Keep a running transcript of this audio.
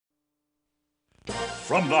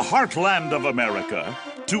From the heartland of America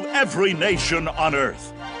to every nation on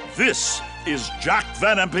earth, this is Jack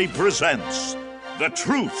Van Impe Presents The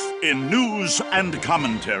Truth in News and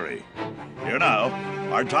Commentary. Here now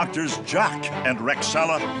are Doctors Jack and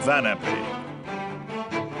Rexella Van Impe.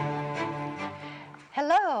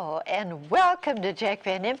 Hello, and welcome to Jack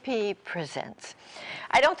Van Impe Presents.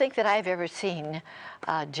 I don't think that I've ever seen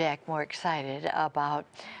Jack more excited about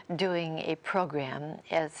doing a program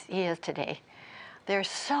as he is today. There's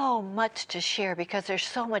so much to share because there's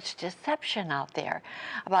so much deception out there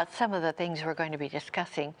about some of the things we're going to be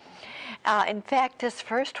discussing. In fact, this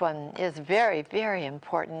first one is very, very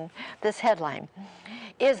important. This headline: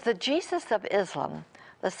 is the Jesus of Islam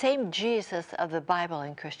the same Jesus of the Bible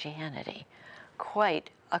and Christianity?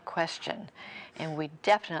 Quite a question, and we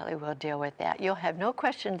definitely will deal with that. You'll have no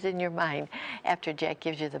questions in your mind after Jack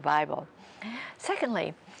gives you the Bible.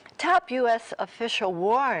 Secondly, top U.S. official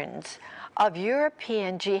warns of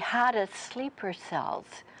European jihadist sleeper cells.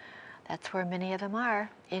 That's where many of them are,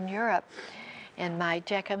 in Europe. And my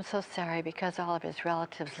Jack, I'm so sorry, because all of his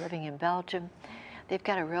relatives living in Belgium, they've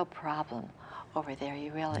got a real problem over there.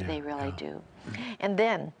 They really do. And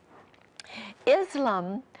then,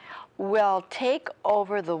 Islam will take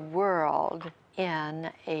over the world in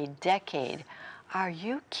a decade. Are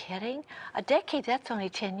you kidding? A decade, that's only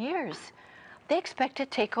 10 years. They expect to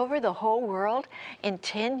take over the whole world in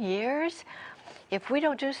 10 years? If we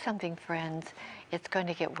don't do something, friends, it's going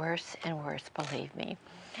to get worse and worse, believe me.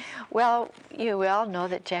 Well, you all know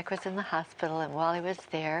that Jack was in the hospital, and while he was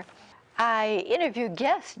there, I interviewed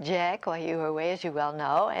guests, Jack, while you were away, as you well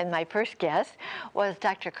know, and my first guest was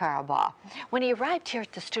Dr. Carl Baugh. When he arrived here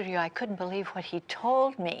at the studio, I couldn't believe what he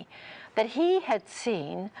told me, that he had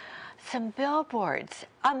seen some billboards,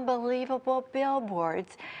 unbelievable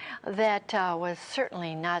billboards, that was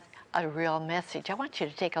certainly not a real message. I want you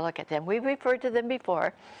to take a look at them. We've referred to them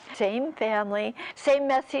before. Same family, same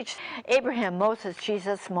message. Abraham, Moses,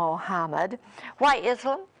 Jesus, Mohammed. Why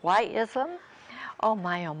Islam? Why Islam? Oh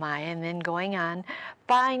my, and then going on,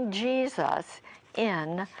 find Jesus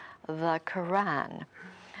in the Quran.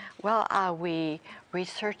 Well, we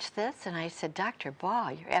researched this, and I said, Dr. Baugh,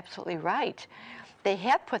 you're absolutely right. They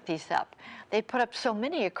have put these up. They put up so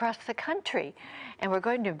many across the country, and we're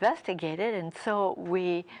going to investigate it, and so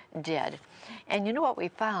we did. And you know what we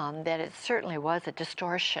found? That it certainly was a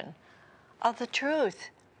distortion of the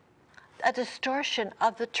truth. A distortion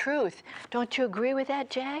of the truth. Don't you agree with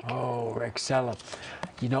that, Jack? Oh, Rexella,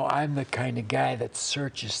 you know, I'm the kind of guy that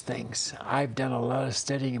searches things. I've done a lot of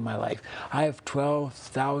studying in my life. I have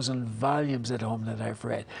 12,000 volumes at home that I've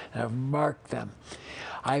read, and I've marked them.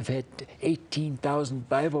 I've had 18,000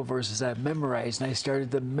 Bible verses I've memorized, and I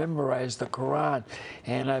started to memorize the Quran,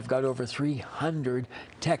 and I've got over 300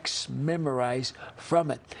 texts memorized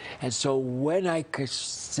from it. And so when I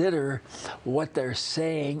consider what they're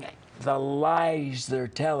saying, the lies they're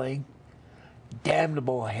telling,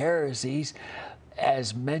 damnable heresies,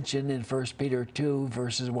 as mentioned in 1 Peter 2,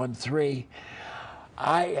 verses 1-3,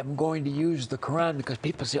 I am going to use the Quran, because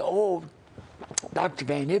people say, oh, Dr.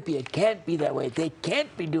 Van Impe, it can't be that way. They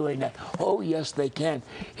can't be doing that. Oh, yes, they can.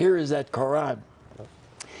 Here is that Quran.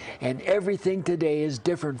 And everything today is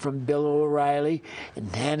different from Bill O'Reilly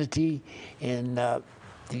and Hannity and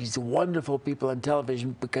these wonderful people on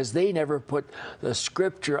television, because they never put the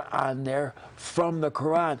scripture on there from the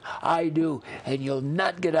Quran. I do, and you'll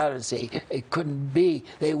not get out and say, it couldn't be.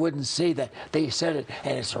 They wouldn't say that. They said it,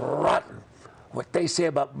 and it's rotten. What they say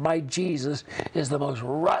about my Jesus is the most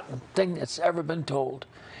rotten thing that's ever been told.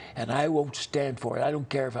 And I won't stand for it. I don't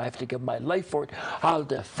care if I have to give my life for it. I'll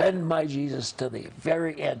defend my Jesus to the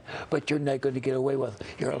very end. But you're not going to get away with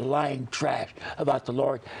your lying trash about the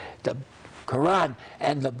Lord. The Quran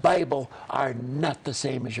and the Bible are not the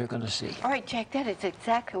same, as you're going to see. All right, Jack, that is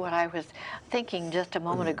exactly what I was thinking just a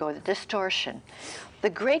moment ago, the distortion. The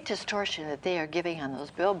great distortion that they are giving on those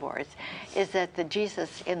billboards is that the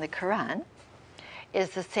Jesus in the Quran is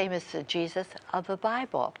the same as the Jesus of the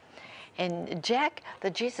Bible. And Jack, the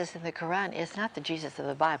Jesus in the Quran is not the Jesus of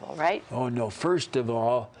the Bible, right? Oh, no. First of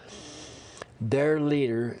all, their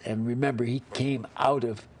leader, and remember, he came out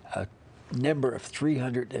of a number of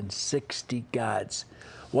 360 gods,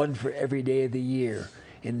 one for every day of the year,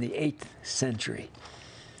 in the 8th century.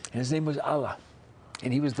 And his name was Allah,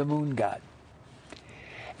 and he was the moon god.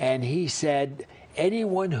 And he said,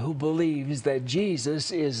 anyone who believes that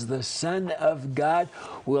Jesus is the Son of God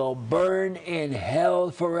will burn in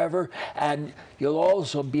hell forever, and you'll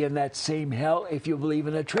also be in that same hell if you believe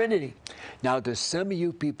in a Trinity. Now, to some of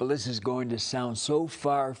you people, this is going to sound so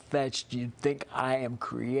far-fetched, you'd think I am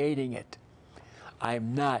creating it.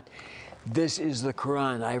 I'm not. This is the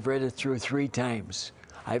Quran. I've read it through 3 times.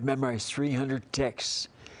 I've memorized 300 texts.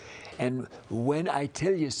 And when I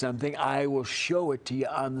tell you something, I will show it to you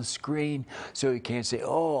on the screen so you can't say,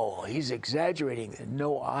 oh, he's exaggerating.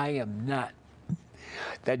 No, I am not.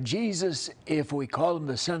 That Jesus, if we call him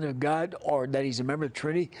the Son of God or that he's a member of the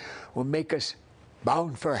Trinity, will make us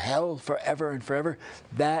bound for hell forever and forever.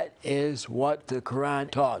 That is what the Quran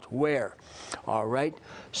taught. Where? All right.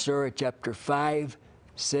 Surah chapter 5,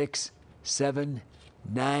 6, 7,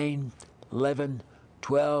 9, 11,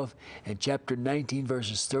 12, and chapter 19,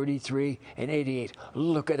 verses 33 and 88.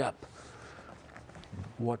 Look it up.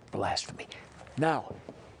 What blasphemy. Now,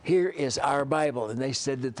 here is our Bible, and they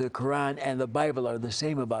said that the Quran and the Bible are the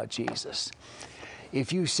same about Jesus.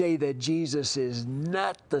 If you say that Jesus is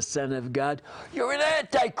not the Son of God, you're an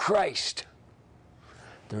Antichrist.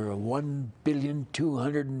 There are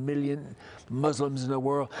 1,200,000,000 Muslims in the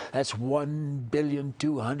world. That's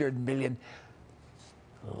 1,200,000,000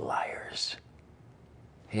 liars.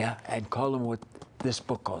 Yeah, and call them what this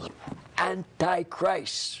book calls them,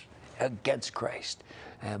 Antichrist, against Christ.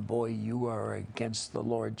 And boy, you are against the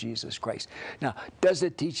Lord Jesus Christ. Now, does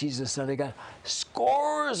it teach he's the Son of God?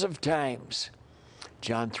 Scores of times.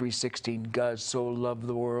 John 3:16, God so loved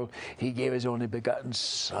the world, he gave his only begotten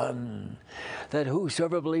Son, that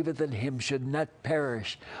whosoever believeth in him should not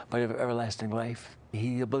perish, but have everlasting life.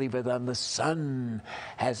 He that believeth on the Son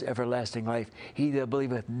has everlasting life. He that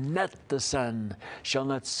believeth not the Son shall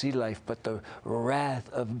not see life, but the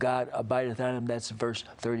wrath of God abideth on him. That's verse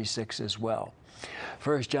 36 as well.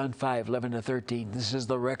 1 John 5, 11 to 13. This is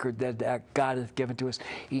the record that God hath given to us,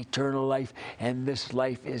 eternal life, and this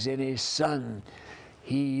life is in his Son.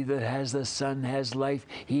 He that has the Son has life.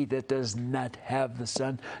 He that does not have the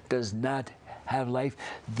Son does not have life.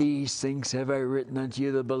 These things have I written unto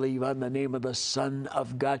you that believe on the name of the Son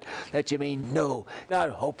of God, that you may know,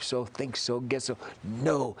 not hope so, think so, guess so,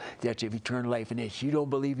 know that you have eternal life. And if you don't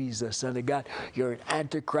believe he's the Son of God, you're an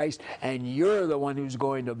Antichrist, and you're the one who's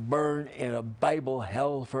going to burn in a Bible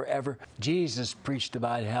hell forever. Jesus preached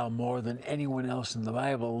about hell more than anyone else in the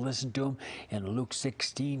Bible. Listen to him in Luke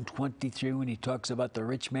 16:23 when he talks about the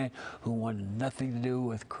rich man who wanted nothing to do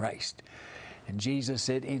with Christ. And Jesus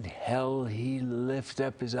said, in hell he lifted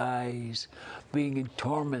up his eyes, being in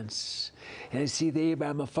torments. And he see the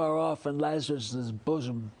Abraham afar off and Lazarus in his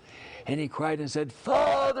bosom. And he cried and said,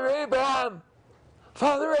 Father Abraham,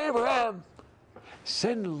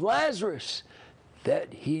 send Lazarus,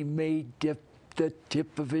 that he may dip the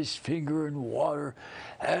tip of his finger in water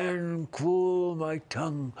and cool my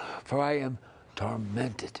tongue, for I am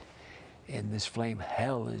tormented in this flame.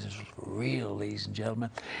 Hell is real, ladies and gentlemen.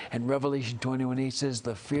 And Revelation 21:8 says,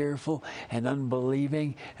 the fearful and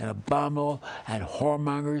unbelieving and abominable and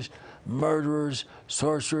whoremongers, murderers,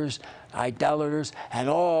 sorcerers, idolaters, and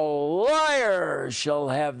all liars shall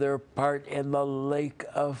have their part in the lake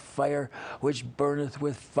of fire, which burneth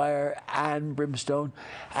with fire and brimstone,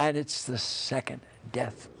 and it's the second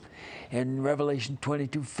death. In Revelation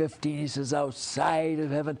 22:15, he says, outside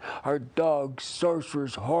of heaven are dogs,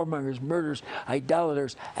 sorcerers, whoremongers, murderers,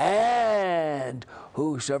 idolaters, and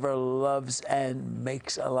whosoever loves and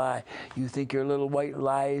makes a lie. You think your little white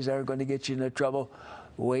lies are going to get you into trouble?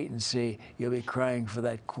 Wait and see. You'll be crying for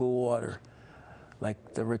that cool water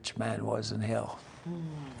like the rich man was in hell.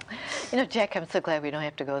 You know, Jack, I'm so glad we don't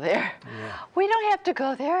have to go there. Yeah. We don't have to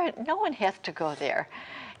go there. No one has to go there.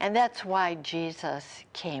 And that's why Jesus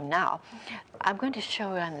came. Now, I'm going to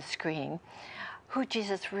show you on the screen who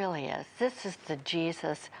Jesus really is. This is the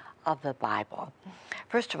Jesus of the Bible.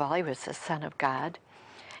 First of all, he was the Son of God.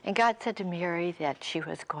 And God said to Mary that she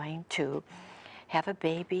was going to have a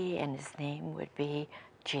baby and his name would be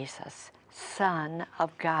Jesus, Son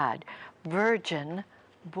of God, virgin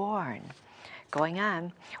born. Going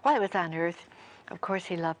on, while he was on earth, of course,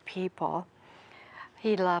 he loved people.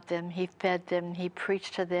 He loved them, he fed them, he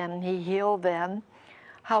preached to them, he healed them.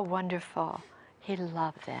 How wonderful. He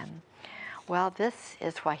loved them. Well, this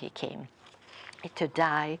is why he came, to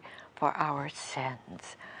die for our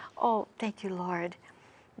sins. Oh, thank you, Lord.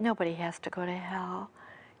 Nobody has to go to hell.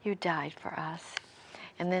 You died for us.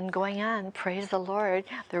 And then going on, praise the Lord,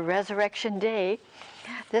 the resurrection day.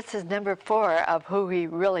 This is number 4 of who he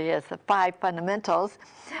really is, the 5 fundamentals.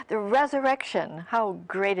 The resurrection, how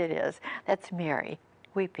great it is. That's Mary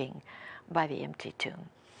weeping by the empty tomb.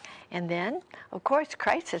 And then, of course,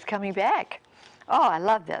 Christ is coming back. Oh, I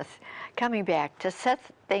love this. Coming back to set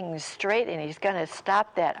things straight, and he's going to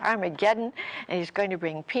stop that Armageddon, and he's going to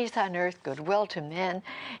bring peace on earth, goodwill to men,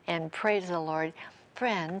 and praise the Lord.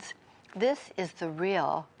 Friends, this is the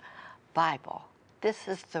real Bible. This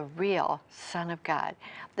is the real Son of God.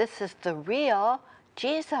 This is the real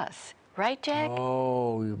Jesus. Right, Jack?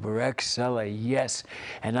 Oh, you Drexella, yes.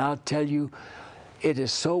 And I'll tell you, it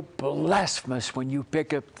is so blasphemous when you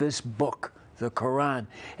pick up this book, the Quran,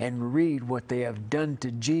 and read what they have done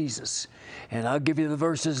to Jesus. And I'll give you the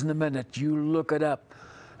verses in a minute. You look it up.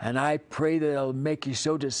 And I pray that it'll make you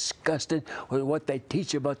so disgusted with what they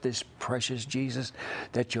teach about this precious Jesus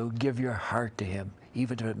that you'll give your heart to him,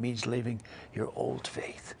 even if it means leaving your old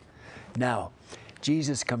faith. Now,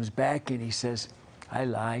 Jesus comes back and he says, I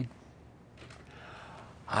lied.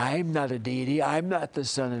 I'm not a deity. I'm not the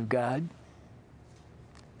Son of God.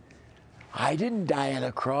 I didn't die on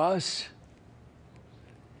a cross.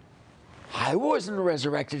 I wasn't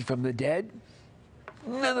resurrected from the dead.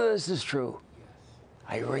 None of this is true.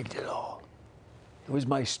 I rigged it all. It was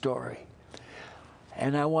my story.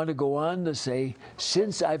 And I want to go on to say,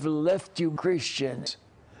 since I've left you Christians,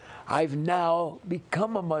 I've now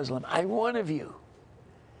become a Muslim. I'm one of you.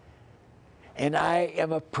 And I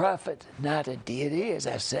am a prophet, not a deity, as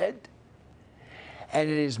I've said. And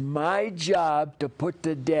it is my job to put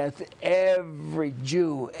to death every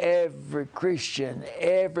Jew, every Christian,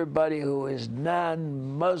 everybody who is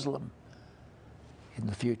non-Muslim in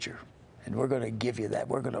the future. And we're going to give you that.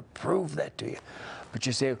 We're going to prove that to you. But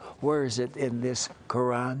you say, where is it in this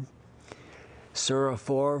Quran? Surah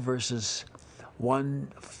 4, verses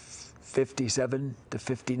 157 to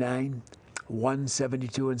 59,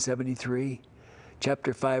 172 and 73,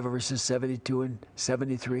 chapter 5, verses 72 and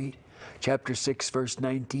 73, chapter 6, verse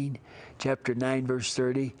 19, chapter 9, verse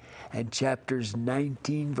 30, and chapters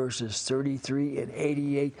 19, verses 33 and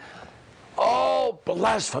 88. All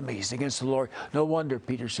blasphemies against the Lord. No wonder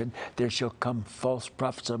Peter said, there shall come false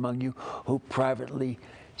prophets among you who privately,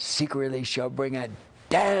 secretly shall bring out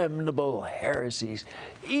damnable heresies,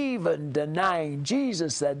 even denying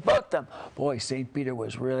Jesus said, but them. Boy, St. Peter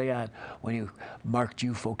was really on when he marked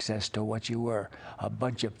you folks as to what you were. A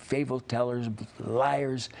bunch of fable tellers,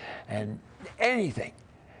 liars, and anything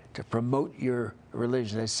to promote your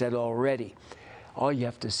religion. As I said already, all you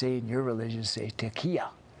have to say in your religion is say tequila,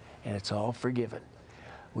 and it's all forgiven.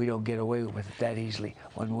 We don't get away with it that easily.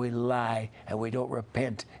 When we lie and we don't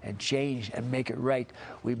repent and change and make it right,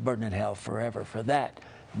 we burn in hell forever for that.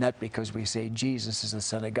 Not because we say Jesus is the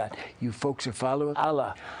Son of God. You folks are following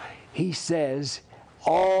Allah. He says,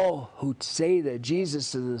 all who say that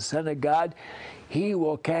Jesus is the Son of God, he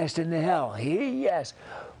will cast into hell. Yes.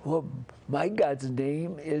 Well, my God's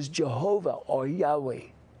name is Jehovah or Yahweh.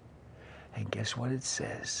 And guess what it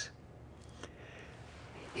says?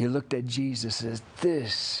 He looked at Jesus and says,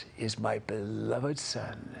 this is my beloved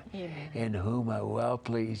Son, Amen, in whom I'm well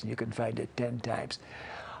pleased. And you can find it 10 times.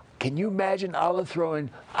 Can you imagine Allah throwing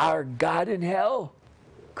our God in hell?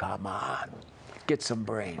 Come on. Get some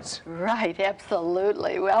brains. Right,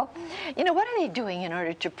 absolutely. Well, you know, what are they doing in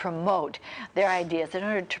order to promote their ideas, in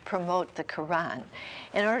order to promote the Quran,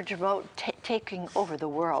 in order to promote taking over the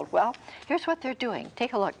world? Well, here's what they're doing.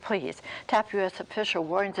 Take a look, please. Top U.S. official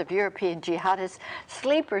warns of European jihadist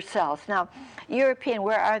sleeper cells. Now, European,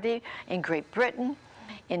 where are they? In Great Britain,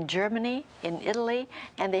 in Germany, in Italy,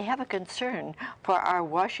 and they have a concern for our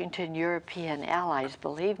Washington European allies,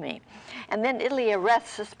 believe me. And then Italy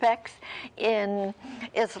arrests suspects in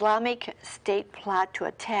Islamic State plot to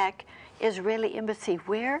attack Israeli embassy.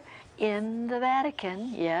 Where? In the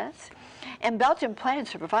Vatican, yes. And Belgium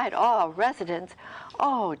plans to provide all residents,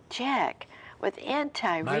 oh, Jack, with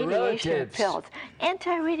anti-radiation pills.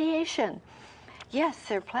 Anti-radiation. Yes,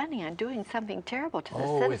 they're planning on doing something terrible to the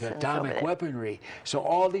citizens. Oh, with atomic weaponry. So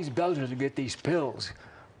all these Belgians will get these pills.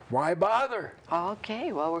 Why bother?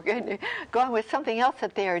 Okay, well, we're going to go on with something else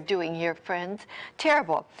that they are doing here, friends.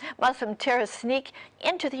 Terrible. Muslim terrorists sneak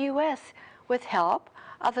into the U.S. with help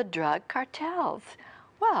of the drug cartels.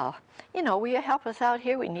 Well, you know, will you help us out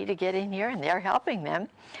here? We need to get in here, and they're helping them.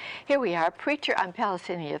 Here we are. Preacher on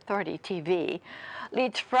Palestinian Authority TV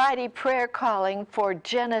leads Friday prayer calling for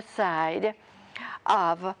genocide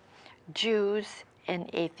of Jews and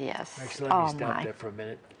atheists. Actually, let me stop there for a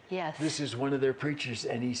minute. Yes. This is one of their preachers,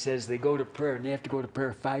 and he says they go to prayer, and they have to go to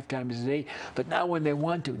prayer 5 times a day, but not when they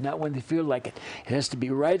want to, not when they feel like it. It has to be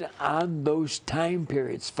right on those time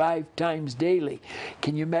periods, 5 times daily.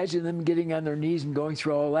 Can you imagine them getting on their knees and going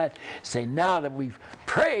through all that? Say, now that we've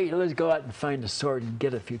prayed, let's go out and find a sword and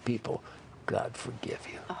get a few people. God forgive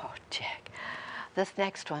you. Oh, Jack. This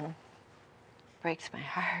next one breaks my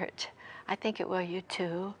heart. I think it will you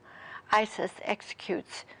too. ISIS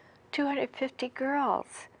executes 250 girls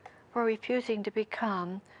for refusing to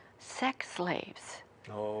become sex slaves.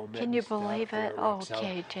 Oh, can you believe it?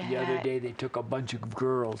 Okay, Jack. The other day they took a bunch of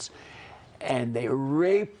girls and they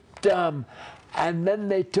raped them, and then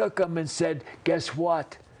they took them and said, guess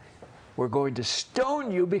what? We're going to stone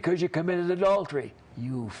you because you committed adultery.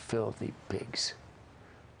 You filthy pigs.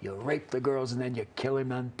 You rape the girls and then you kill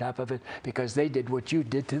him on top of it because they did what you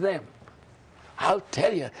did to them. I'll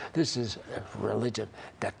tell you, this is a religion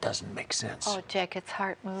that doesn't make sense. Oh, Jack, it's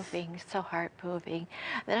heart-moving, so heart-moving.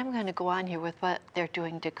 Then I'm going to go on here with what they're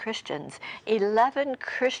doing to Christians. 11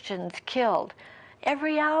 Christians killed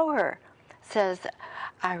every hour, says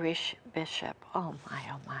Irish bishop. Oh my,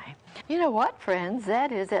 oh my. You know what, friends?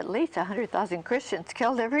 That is at least 100,000 Christians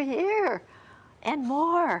killed every year and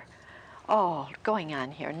more. Oh, going on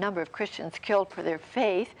here, number of Christians killed for their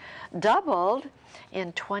faith doubled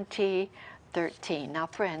in 2013. Now,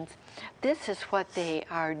 friends, this is what they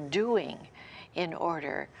are doing in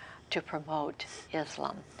order to promote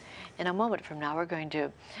Islam. In a moment from now, we're going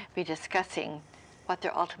to be discussing what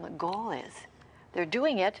their ultimate goal is. They're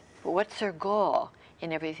doing it, but what's their goal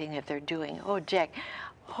in everything that they're doing? Oh, Jack,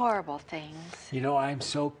 horrible things. You know, I'm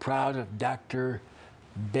so proud of Dr.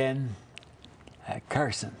 Ben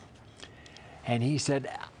Carson. And he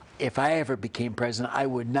said, if I ever became president, I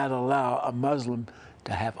would not allow a Muslim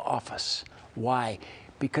to have office. Why?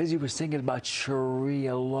 Because he was thinking about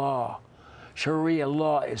Sharia law. Sharia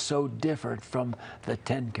law is so different from the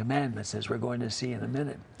Ten Commandments, as we're going to see in a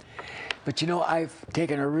minute. But you know, I've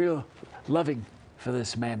taken a real loving for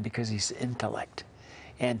this man because he's intellect.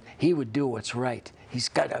 And he would do what's right. He's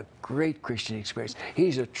got a great Christian experience.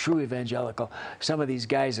 He's a true evangelical. Some of these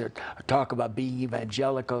guys that talk about being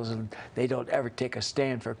evangelicals and they don't ever take a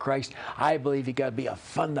stand for Christ. I believe you got to be a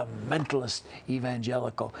fundamentalist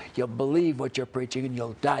evangelical. You'll believe what you're preaching and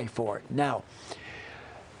you'll die for it. Now,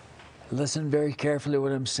 listen very carefully to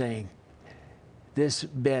what I'm saying. This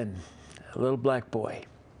Ben, a little black boy,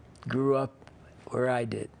 grew up where I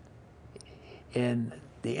did, in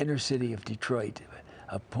the inner city of Detroit,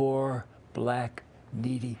 a poor, black,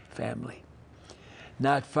 needy family.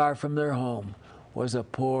 Not far from their home was a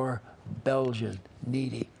poor, Belgian,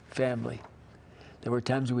 needy family. There were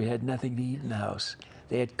times we had nothing to eat in the house.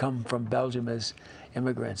 They had come from Belgium as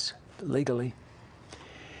immigrants, legally,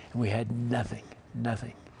 and we had nothing,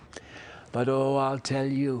 nothing. But oh, I'll tell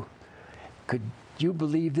you, could you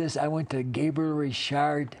believe this? I went to Gabriel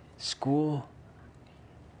Richard School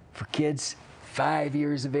for kids, 5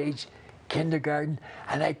 years of age, kindergarten,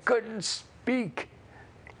 and I couldn't speak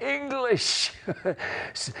English.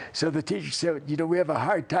 So the teacher said, you know, we have a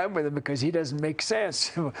hard time with him because he doesn't make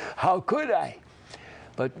sense. How could I?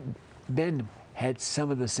 But Ben had some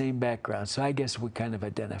of the same background, so I guess we kind of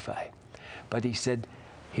identify. But he said,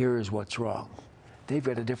 here is what's wrong. They've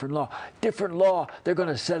got a different law. Different law. They're going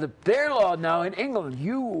to set up their law now in England.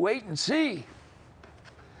 You wait and see.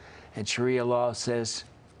 And Sharia law says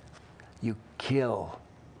you kill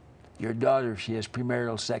your daughter if she has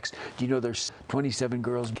premarital sex. Do you know there's 27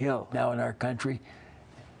 girls killed now in our country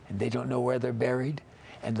and they don't know where they're buried,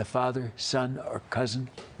 and the father, son, or cousin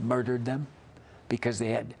murdered them because they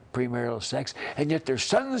had premarital sex, and yet their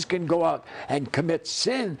sons can go out and commit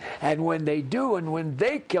sin, and when they do, and when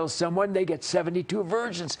they kill someone, they get 72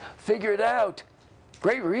 virgins. Figure it out.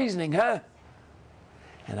 Great reasoning, huh?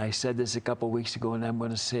 And I said this a couple weeks ago, and I'm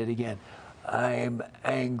going to say it again. I'm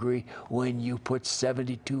angry when you put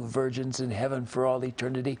 72 virgins in heaven for all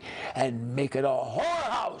eternity and make it a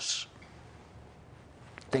whorehouse.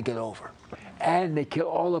 Think it over. And they kill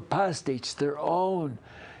all apostates, their own.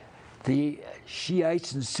 The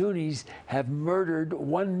Shiites and Sunnis have murdered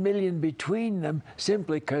 1 million between them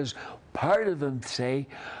simply because part of them say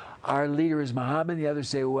our leader is Muhammad, the others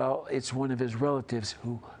say, well, it's one of his relatives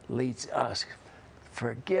who leads us.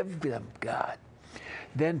 Forgive them, God.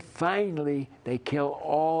 Then finally, they kill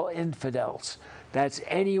all infidels. That's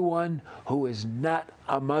anyone who is not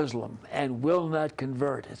a Muslim and will not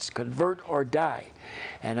convert. It's convert or die.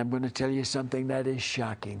 And I'm going to tell you something that is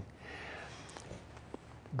shocking.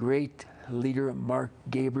 Great leader Mark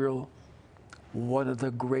Gabriel, one of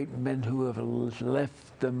the great men who have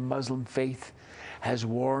left the Muslim faith, has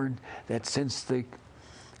warned that since the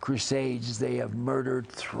Crusades, they have murdered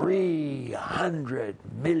 300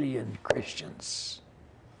 million Christians.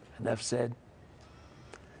 Enough said.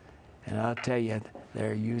 And I'll tell you,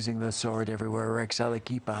 they're using the sword everywhere. Rex, I'll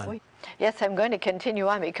keep on. Yes, I'm going to continue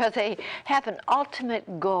on because they have an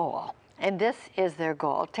ultimate goal, and this is their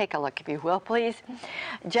goal. Take a look, if you will, please.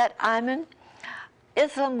 Jet Ayman,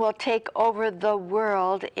 Islam will take over the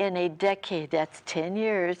world in a decade. That's 10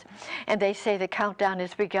 years. And they say the countdown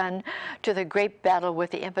has begun to the great battle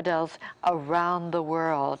with the infidels around the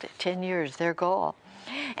world. 10 years, their goal.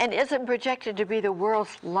 And Islam projected to be the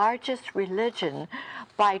world's largest religion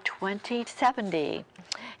by 2070.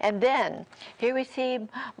 And then here we see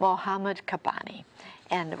Mohammed Kabani.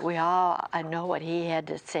 And we all know what he had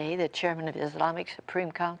to say, the chairman of the Islamic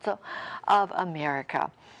Supreme Council of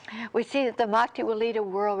America. We see that the Mahdi will lead a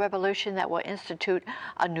world revolution that will institute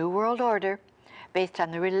a new world order based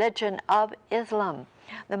on the religion of Islam.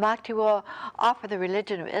 The Mahdi will offer the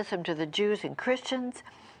religion of Islam to the Jews and Christians.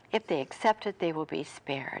 If they accept it, they will be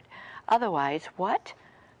spared. Otherwise, what?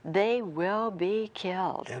 They will be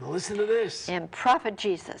killed. And listen to this. And Prophet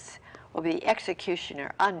Jesus will be the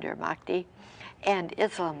executioner under Mahdi, and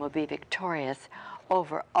Islam will be victorious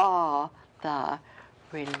over all the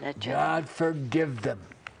religions. God forgive them.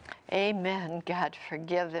 Amen. God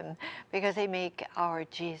forgive them, because they make our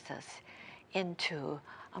Jesus into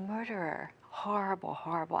a murderer. Horrible,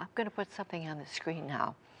 horrible. I'm going to put something on the screen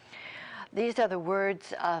now. These are the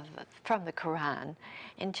words from the Quran.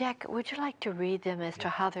 And Jack, would you like to read them as to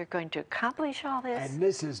how they're going to accomplish all this? And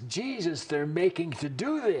this is Jesus they're making to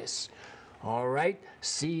do this. All right,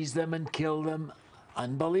 seize them and kill them,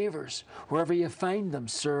 unbelievers, wherever you find them,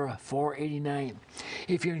 Surah 489.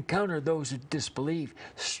 If you encounter those who disbelieve,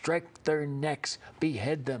 strike their necks,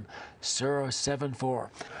 behead them, Surah 7:4.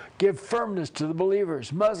 Give firmness to the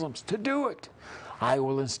believers, Muslims, to do it. I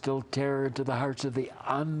will instill terror into the hearts of the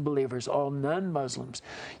unbelievers, all non-Muslims.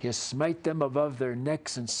 You smite them above their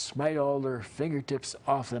necks and smite all their fingertips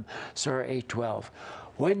off them, Surah 8:12.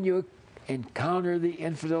 When you encounter the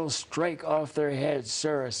infidels, strike off their heads,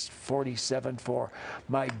 Surah 47:4.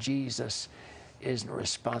 My Jesus isn't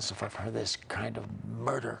responsible for this kind of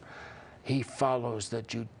murder. He follows the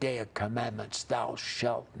Judaic commandments, thou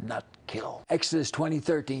shalt not kill. Exodus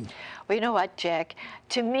 20:13. Well, you know what, Jack?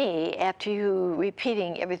 To me, after you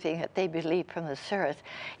repeating everything that they believe from the surahs,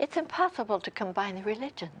 it's impossible to combine the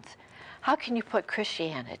religions. How can you put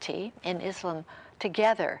Christianity and Islam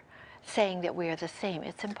together, saying that we are the same?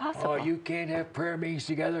 It's impossible. Oh, you can't have prayer meetings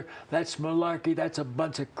together. That's malarkey. That's a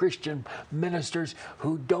bunch of Christian ministers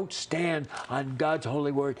who don't stand on God's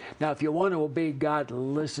holy word. Now, if you want to obey God,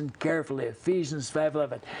 listen carefully. Ephesians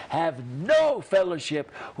 5:11. Have no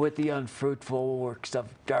fellowship with the unfruitful works of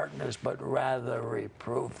darkness, but rather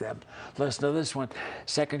reprove them. Listen to this one.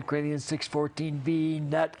 2 Corinthians 6:14. Be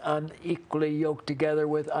not unequally yoked together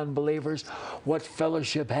with unbelievers. What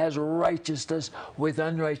fellowship has righteousness with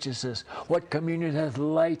unrighteousness? What communion hath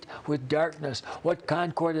light with darkness? What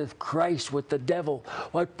concord hath Christ with the devil?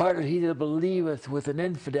 What part hath he that believeth with an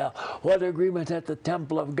infidel? What agreement hath the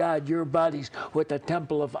temple of God, your bodies, with the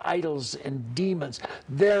temple of idols and demons,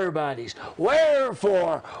 their bodies?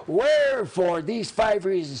 Wherefore, these 5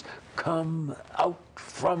 reasons, come out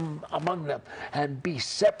from among them, and be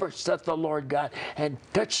separate, saith the Lord God, and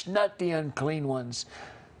touch not the unclean ones.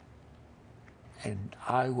 And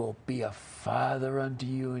I will be a father unto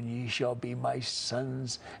you, and ye shall be my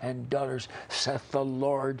sons and daughters, saith the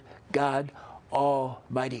Lord God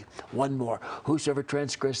Almighty. One more. Whosoever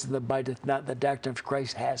transgresseth and abideth not in the doctrine of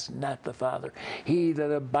Christ has not the Father. He that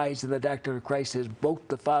abides in the doctrine of Christ has both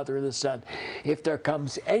the Father and the Son. If there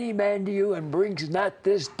comes any man to you and brings not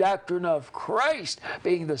this doctrine of Christ,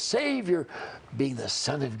 being the Savior, being the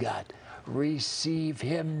Son of God, receive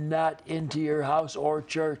him not into your house or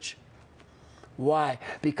church. Why?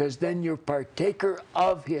 Because then you're partaker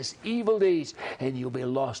of his evil deeds, and you'll be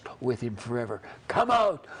lost with him forever. Come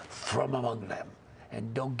out from among them,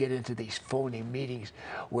 and don't get into these phony meetings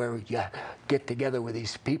where you get together with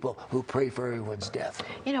these people who pray for everyone's death.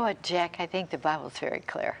 You know what, Jack? I think the Bible's very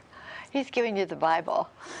clear. He's giving you the Bible,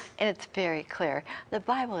 and it's very clear. The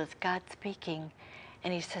Bible is God speaking,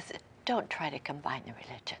 and he says, don't try to combine the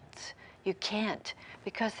religions. You can't,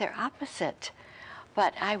 because they're opposite.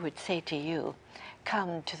 But I would say to you,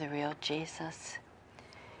 come to the real Jesus.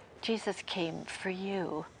 Jesus came for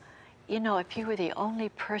you. You know, if you were the only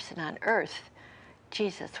person on earth,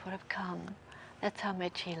 Jesus would have come. That's how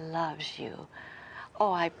much he loves you.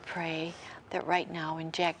 Oh, I pray that right now,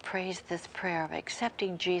 when Jack prays this prayer of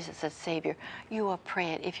accepting Jesus as Savior, you will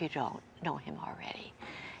pray it if you don't know him already.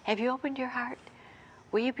 Have you opened your heart?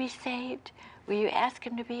 Will you be saved? Will you ask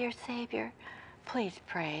him to be your Savior? Please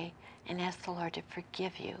pray and ask the Lord to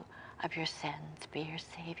forgive you of your sins, be your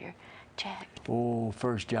Savior. Jack. Oh,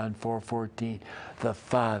 1 John 4:14. The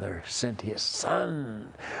Father sent his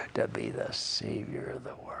Son to be the Savior of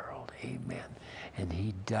the world. Amen. And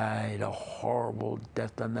he died a horrible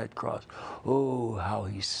death on that cross. Oh, how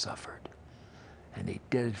he suffered. And he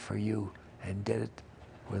did it for you, and did it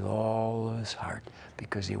with all of his heart,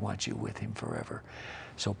 because he wants you with him forever.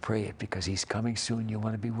 So pray it, because he's coming soon. You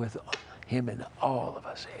want to be with him and all of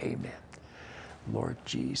us. Amen. Lord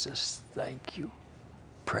Jesus, thank you,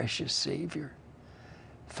 precious Savior,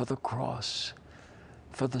 for the cross,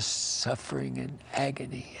 for the suffering and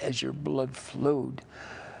agony as your blood flowed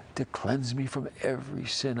to cleanse me from every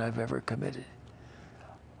sin I've ever committed.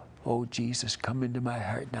 Oh, Jesus, come into my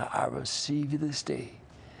heart now. I receive you this day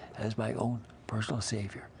as my own personal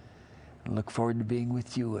Savior, and look forward to being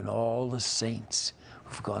with you and all the saints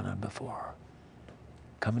who've gone on before.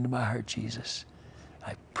 Come into my heart, Jesus.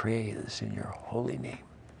 I pray this in your holy name.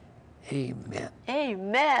 Amen.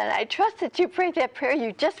 Amen. I trust that you prayed that prayer.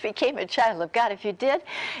 You just became a child of God if you did.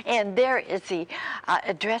 And there is the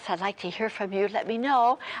address. I'd like to hear from you. Let me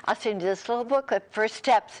know. I'll send you this little booklet, First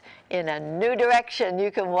Steps in a New Direction. You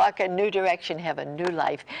can walk a new direction, have a new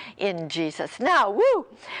life in Jesus. Now, woo!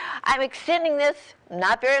 I'm extending this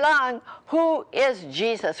not very long. Who is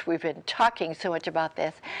Jesus? We've been talking so much about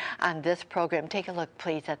this on this program. Take a look,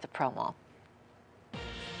 please, at the promo.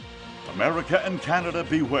 America and Canada,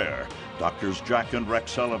 beware. Doctors Jack and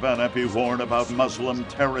Rex Sullivan Impe warn about Muslim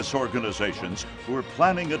terrorist organizations who are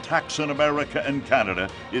planning attacks in America and Canada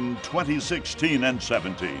in 2016 and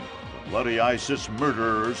 17. The bloody ISIS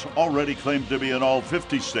murderers already claim to be in all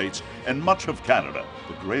 50 states and much of Canada.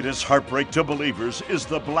 The greatest heartbreak to believers is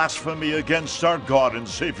the blasphemy against our God and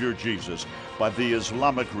Savior Jesus by the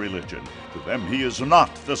Islamic religion. To them he is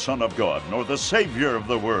not the Son of God, nor the Savior of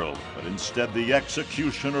the world, but instead the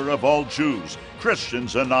executioner of all Jews,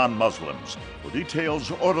 Christians, and non-Muslims. For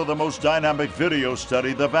details, order the most dynamic video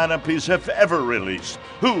study the Van Impes have ever released.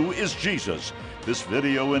 Who is Jesus? This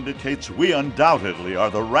video indicates we undoubtedly are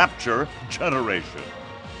the rapture generation.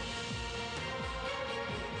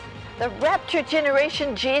 The rapture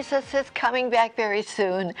generation, Jesus is coming back very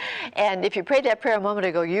soon. And if you prayed that prayer a moment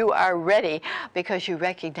ago, you are ready because you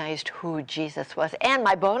recognized who Jesus was. And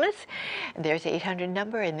my bonus, there's the 800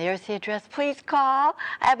 number and there's the address. Please call.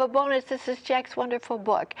 I have a bonus. This is Jack's wonderful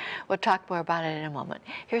book. We'll talk more about it in a moment.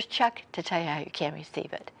 Here's Chuck to tell you how you can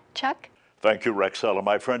receive it. Chuck? Thank you, Rexella,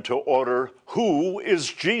 my friend. To order Who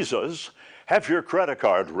is Jesus, have your credit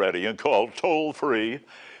card ready and call toll-free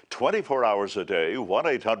 24 hours a day,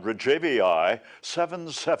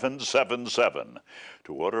 1-800-JVI-7777.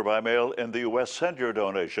 To order by mail in the U.S., send your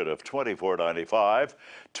donation of $24.95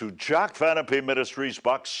 to Jack Van Impe Ministries,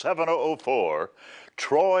 Box 7004,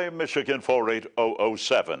 Troy, Michigan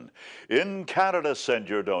 48007. In Canada, send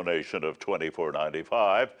your donation of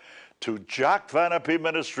 $24.95 to Jack Van Impe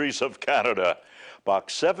Ministries of Canada,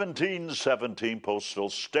 Box 1717, Postal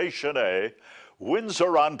Station A,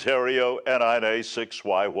 Windsor, Ontario, NIA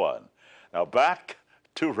 6Y1. Now back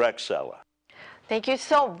to Rexella. Thank you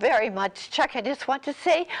so very much, Chuck. I just want to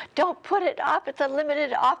say, don't put it off. It's a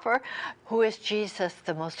limited offer. Who is Jesus?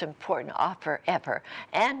 The most important offer ever.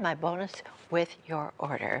 And my bonus with your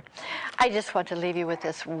order. I just want to leave you with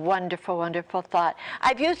this wonderful, wonderful thought.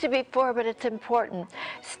 I've used it before, but it's important.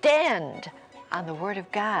 Stand on the Word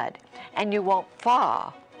of God, and you won't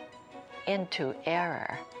fall into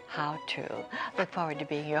error. How to. Look forward to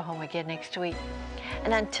being your home again next week.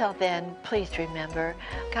 And until then, please remember,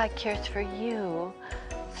 God cares for you.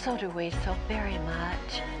 So do we so very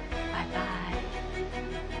much.